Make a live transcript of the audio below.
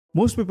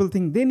Most people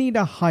think they need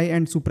a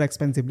high-end super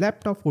expensive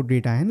laptop for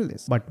data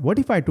analysts. But what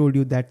if I told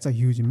you that's a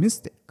huge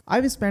mistake?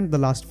 I've spent the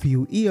last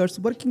few years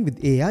working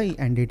with AI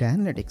and data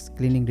analytics,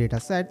 cleaning data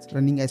sets,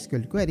 running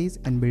SQL queries,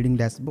 and building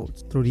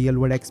dashboards. Through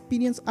real-world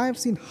experience, I have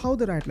seen how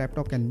the right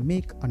laptop can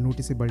make a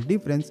noticeable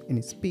difference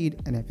in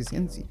speed and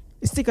efficiency.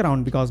 Stick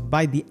around because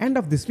by the end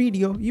of this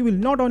video, you will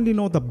not only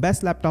know the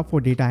best laptop for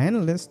data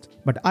analysts,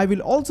 but I will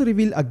also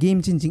reveal a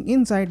game-changing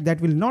insight that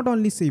will not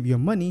only save your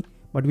money,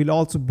 but will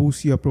also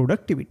boost your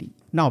productivity.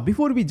 Now,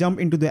 before we jump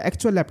into the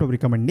actual laptop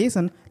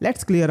recommendation,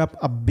 let's clear up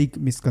a big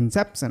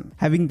misconception.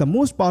 Having the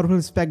most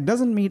powerful spec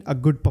doesn't mean a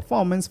good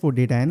performance for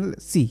data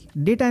analysis. See,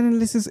 data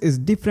analysis is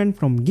different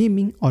from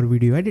gaming or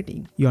video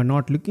editing. You are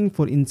not looking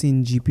for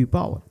insane GPU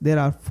power. There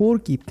are 4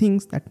 key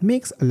things that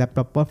makes a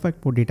laptop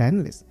perfect for data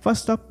analysis.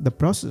 First up, the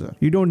processor.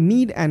 You don't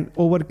need an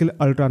overkill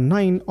Ultra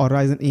 9 or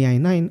Ryzen AI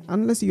 9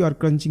 unless you are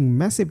crunching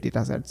massive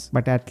datasets.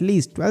 But at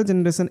least 12th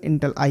generation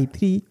Intel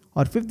i3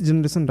 or 5th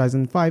generation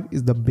Ryzen 5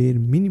 is the bare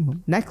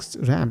minimum. Next,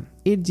 RAM.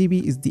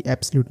 8GB is the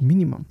absolute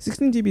minimum.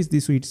 16GB is the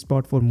sweet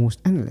spot for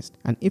most analysts.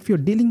 And if you're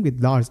dealing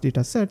with large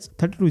data sets,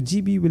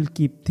 32GB will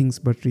keep things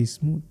buttery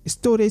smooth.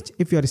 Storage,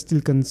 if you're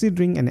still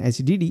considering an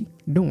HDD,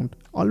 don't.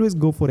 Always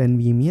go for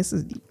NVMe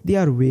SSD. They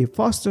are way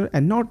faster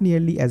and not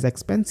nearly as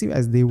expensive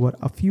as they were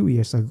a few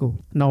years ago.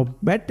 Now,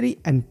 battery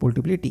and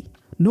portability.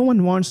 No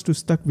one wants to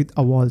stuck with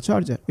a wall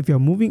charger. If you're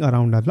moving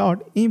around a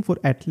lot, aim for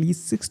at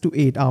least 6 to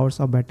 8 hours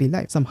of battery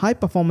life. Some high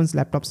performance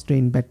laptops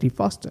drain battery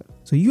faster,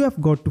 so you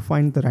have got to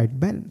find the right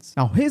balance.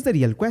 Now here's the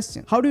real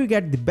question. How do you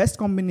get the best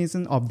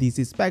combination of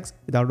these specs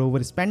without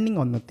overspending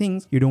on the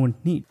things you don't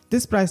need?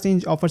 This price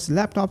range offers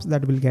laptops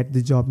that will get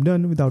the job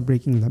done without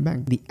breaking the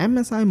bank. The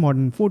MSI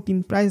Modern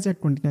 14 priced at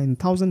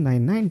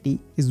 $29,990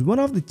 is one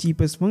of the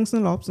cheapest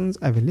functional options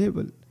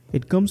available.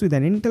 It comes with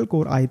an Intel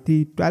Core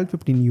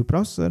i3-1250U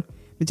processor,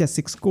 which has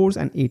 6 cores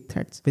and 8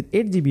 threads. With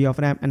 8GB of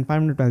RAM and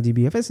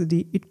 512GB of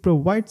SSD, it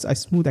provides a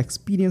smooth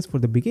experience for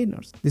the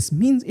beginners. This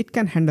means it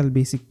can handle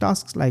basic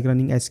tasks like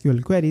running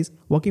SQL queries,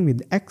 working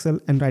with Excel,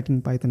 and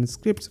writing Python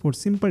scripts for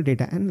simple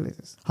data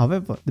analysis.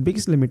 However, the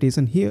biggest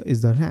limitation here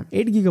is the RAM.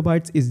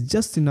 8GB is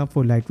just enough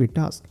for lightweight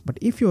tasks, but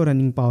if you're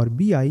running Power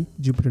BI,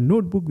 Jupyter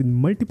Notebook with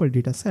multiple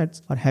data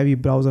sets, or heavy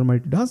browser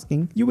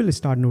multitasking, you will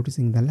start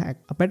noticing the lag.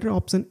 A better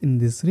option in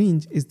this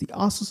range is the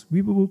Asus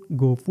Vivobook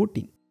Go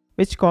 14.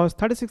 Which costs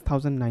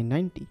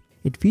 $36,990.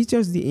 It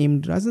features the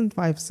AMD Ryzen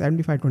 5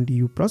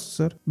 7520U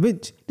processor,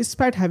 which,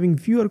 despite having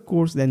fewer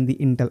cores than the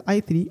Intel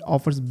i3,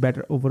 offers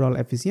better overall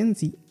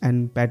efficiency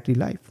and battery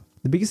life.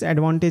 The biggest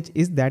advantage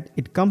is that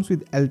it comes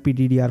with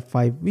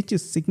LPDDR5, which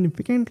is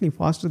significantly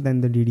faster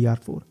than the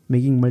DDR4,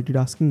 making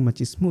multitasking much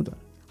smoother.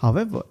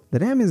 However, the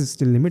RAM is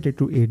still limited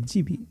to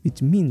 8GB,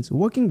 which means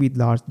working with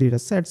large data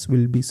sets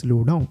will be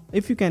slowed down.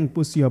 If you can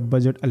push your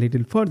budget a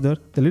little further,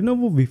 the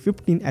Lenovo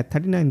V15 at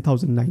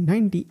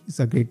 $39,990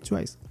 is a great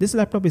choice. This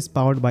laptop is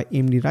powered by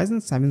AMD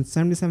Ryzen 7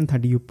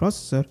 7730U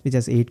processor, which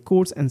has 8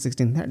 cores and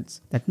 16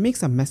 threads. That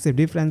makes a massive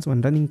difference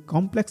when running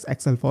complex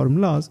Excel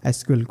formulas,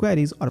 SQL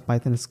queries, or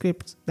Python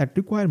scripts that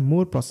require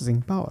more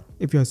processing power.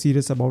 If you are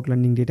serious about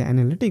learning data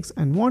analytics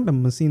and want a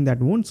machine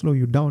that won't slow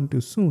you down too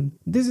soon,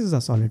 this is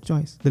a solid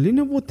choice. The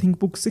Lenovo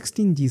Thinkbook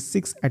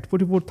G16 at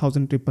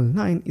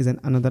 $44,999 is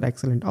another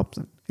excellent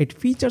option. It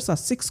features a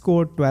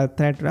 6-core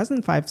 12-thread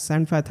Ryzen 5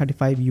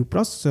 7535U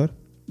processor,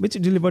 which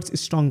delivers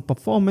strong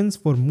performance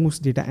for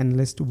most data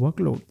analyst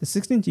workload. The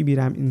 16GB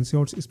RAM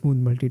ensures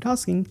smooth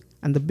multitasking,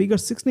 and the bigger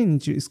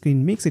 16-inch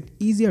screen makes it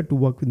easier to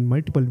work with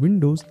multiple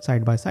windows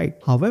side by side.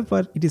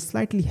 However, it is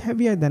slightly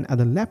heavier than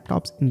other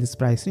laptops in this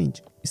price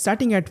range.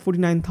 Starting at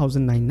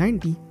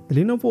 $49,990, the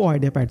Lenovo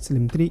Idepad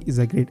Slim 3 is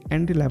a great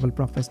entry-level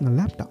professional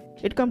laptop.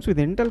 It comes with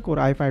Intel Core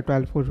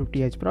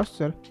i5-12450H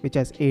processor, which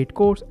has 8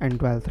 cores and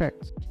 12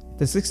 threads.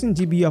 The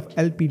 16GB of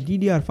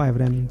LPDDR5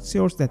 RAM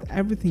ensures that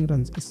everything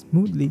runs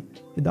smoothly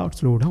without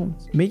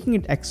slowdowns, making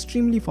it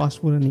extremely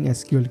fast for running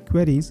SQL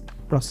queries,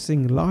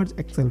 processing large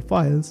Excel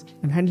files,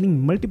 and handling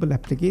multiple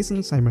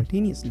applications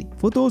simultaneously.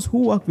 For those who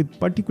work with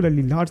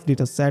particularly large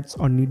data sets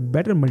or need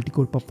better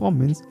multi-core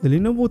performance, the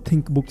Lenovo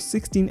Thinkbook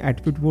G16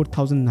 at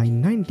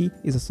 $54,990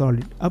 is a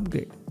solid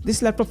upgrade.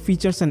 This laptop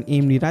features an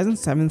AMD Ryzen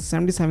 7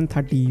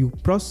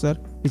 7730U processor,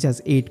 which has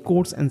 8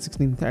 cores and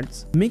 16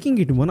 threads, making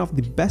it one of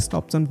the best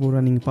options for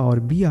running Power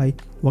BI,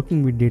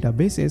 working with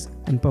databases,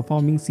 and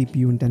performing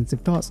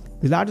CPU-intensive tasks.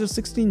 The larger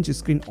 16-inch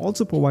screen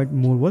also provides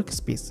more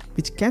workspace,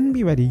 which can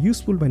be very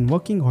useful when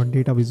working on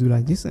data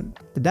visualization.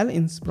 The Dell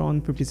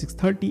Inpiron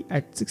 5630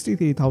 at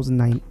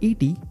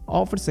 $63,980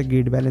 offers a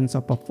great balance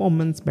of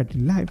performance,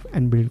 battery life,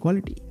 and build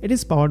quality. It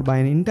is powered by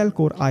an Intel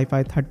Core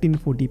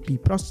i5-1340P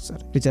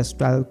processor, which has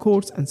 12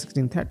 cores and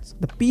 16 threads.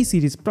 The P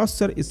series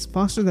processor is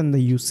faster than the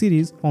U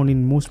series found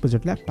in most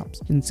budget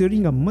laptops,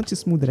 ensuring a much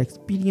smoother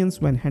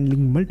experience when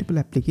handling multiple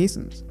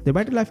applications. The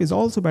battery life is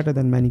also better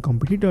than many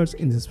competitors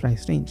in this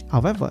price range.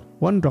 However,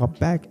 one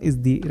drawback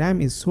is the RAM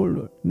is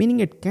soldered, meaning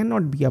it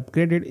cannot be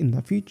upgraded in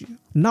the future.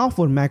 Now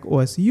for Mac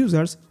OS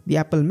users, the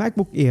Apple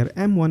MacBook Air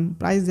M1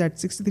 priced at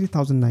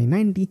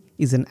 $63,990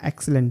 is an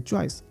excellent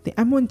choice. The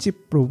M1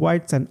 chip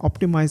provides an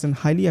optimized and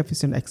highly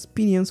efficient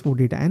experience for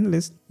data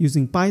analysts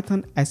using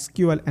Python,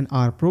 SQL and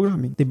R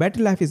programming. The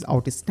battery life is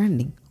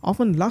outstanding,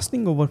 often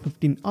lasting over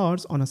 15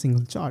 hours on a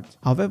single charge.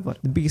 However,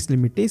 the biggest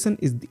limitation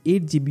is the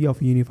 8GB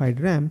of unified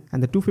RAM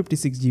and the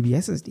 256GB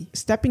SSD.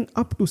 Stepping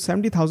up to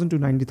 $70,000 to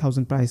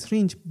 $90,000 price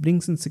range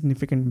brings in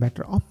significant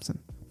better option.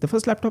 The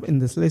first laptop in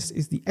this list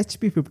is the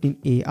HP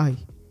 15AI,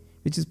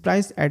 which is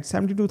priced at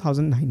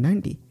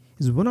 $72,990.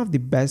 It's one of the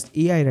best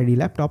AI-ready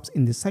laptops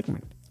in this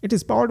segment. It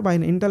is powered by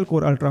an Intel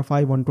Core Ultra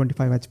 5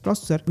 125H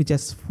processor which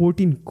has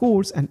 14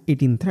 cores and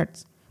 18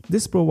 threads.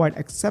 This provides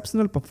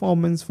exceptional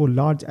performance for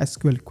large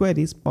SQL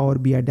queries, Power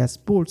BI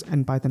dashboards,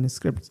 and Python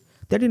scripts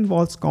that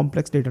involves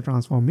complex data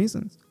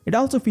transformations. It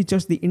also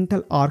features the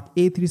Intel Arc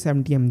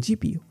A370M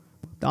GPU.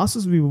 The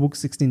Asus Vivobook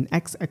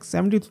G16X at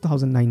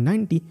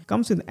 $72,990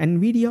 comes with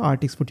NVIDIA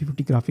RTX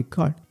 4050 graphic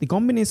card. The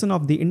combination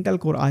of the Intel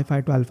Core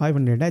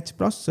i5-12500H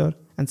processor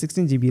and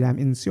 16GB RAM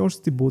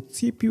ensures that both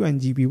CPU and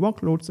GPU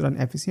workloads run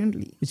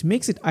efficiently, which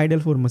makes it ideal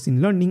for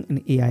machine learning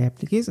and AI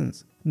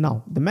applications.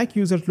 Now, the Mac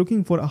users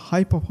looking for a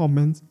high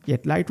performance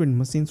yet lightweight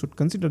machine should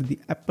consider the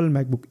Apple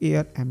MacBook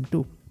Air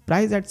M2.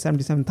 Priced at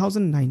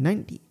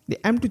 $77,990. The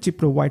M2 chip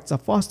provides a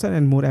faster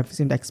and more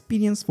efficient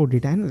experience for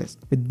data analysts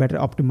with better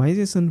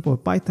optimization for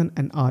Python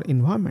and R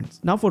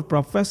environments. Now for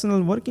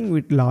professionals working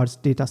with large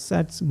data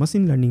sets,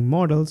 machine learning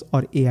models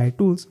or AI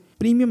tools,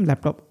 premium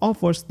laptop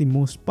offers the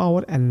most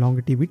power and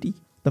longevity.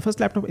 The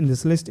first laptop in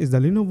this list is the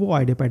Lenovo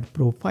Idepad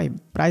Pro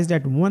 5, priced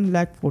at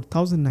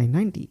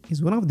 $104,990,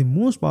 is one of the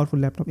most powerful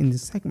laptops in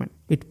this segment.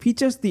 It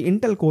features the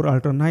Intel Core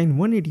Ultra 9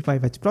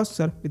 185H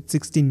processor with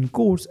 16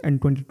 cores and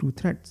 22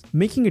 threads,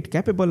 making it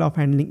capable of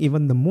handling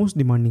even the most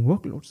demanding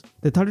workloads.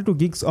 The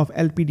 32GB of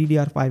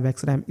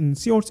LPDDR5X RAM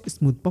ensures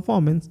smooth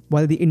performance,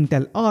 while the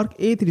Intel Arc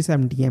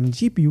A370M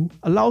GPU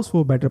allows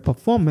for better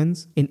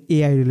performance in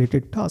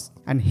AI-related tasks.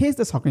 And here's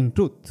the shocking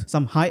truth: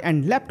 some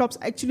high-end laptops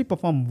actually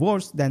perform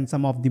worse than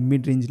some of the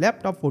mid-range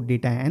laptop for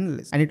data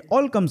analysts, and it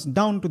all comes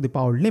down to the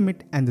power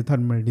limit and the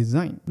thermal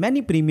design.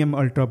 Many premium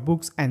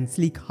ultrabooks and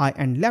sleek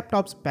high-end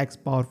laptops packs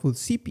powerful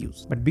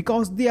CPUs, but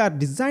because they are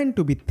designed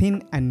to be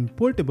thin and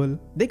portable,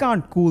 they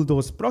can't cool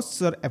those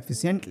processors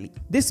efficiently.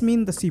 This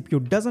means the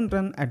CPU doesn't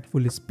run at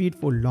full speed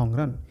for long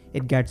run.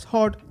 It gets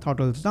hot,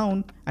 throttles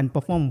down, and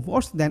performs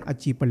worse than a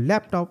cheaper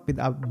laptop with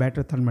a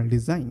better thermal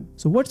design.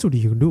 So what should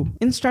you do?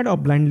 Instead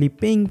of blindly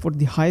paying for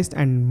the highest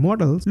end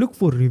models, look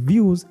for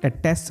reviews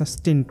that test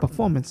sustained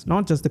performance,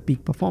 not just the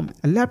peak performance.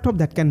 A laptop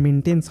that can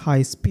maintain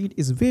high speed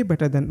is way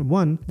better than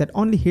one that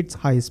only hits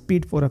high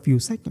speed for a few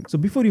seconds. So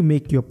before you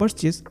make your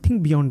purchase,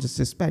 think beyond just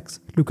the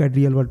specs. Look at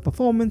real world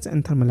performance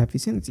and thermal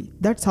efficiency.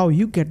 That's how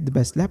you get the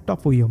best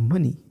laptop for your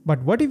money.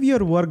 But what if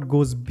your work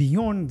goes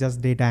beyond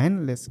just data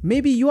analysis?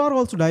 Maybe you are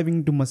also diving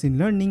into machine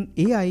learning,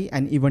 AI,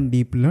 and even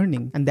deep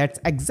learning. And that's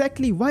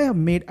exactly why I've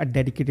made a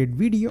dedicated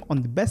video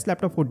on the best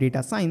laptop for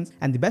data science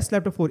and the best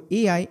laptop for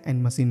AI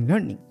and machine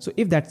learning. So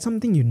if that's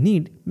something you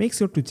need, make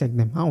sure to check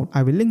them out.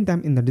 I will link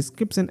them in the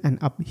description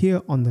and up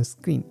here on the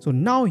screen. So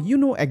now you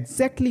know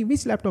exactly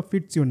which laptop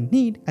fits your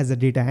need as a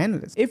data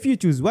analyst. If you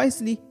choose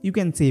wisely, you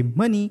can save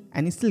money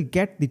and still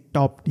get the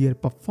top tier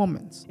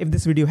performance. If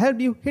this video helped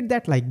you, hit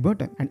that like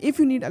button. And if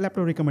you need a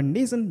laptop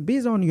recommendation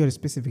based on your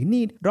specific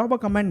need, drop a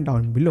comment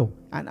down below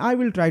and I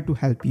will try to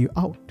help you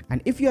out. And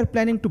if you are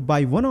planning to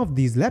buy one of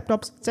these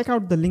laptops, check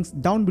out the links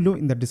down below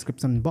in the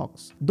description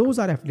box. Those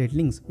are affiliate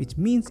links, which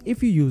means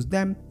if you use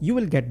them, you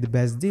will get the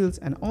best deals,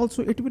 and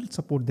also it will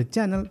support the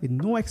channel with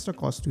no extra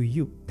cost to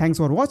you. Thanks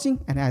for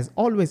watching, and as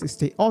always,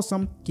 stay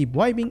awesome, keep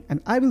vibing,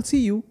 and I will see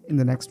you in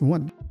the next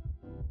one.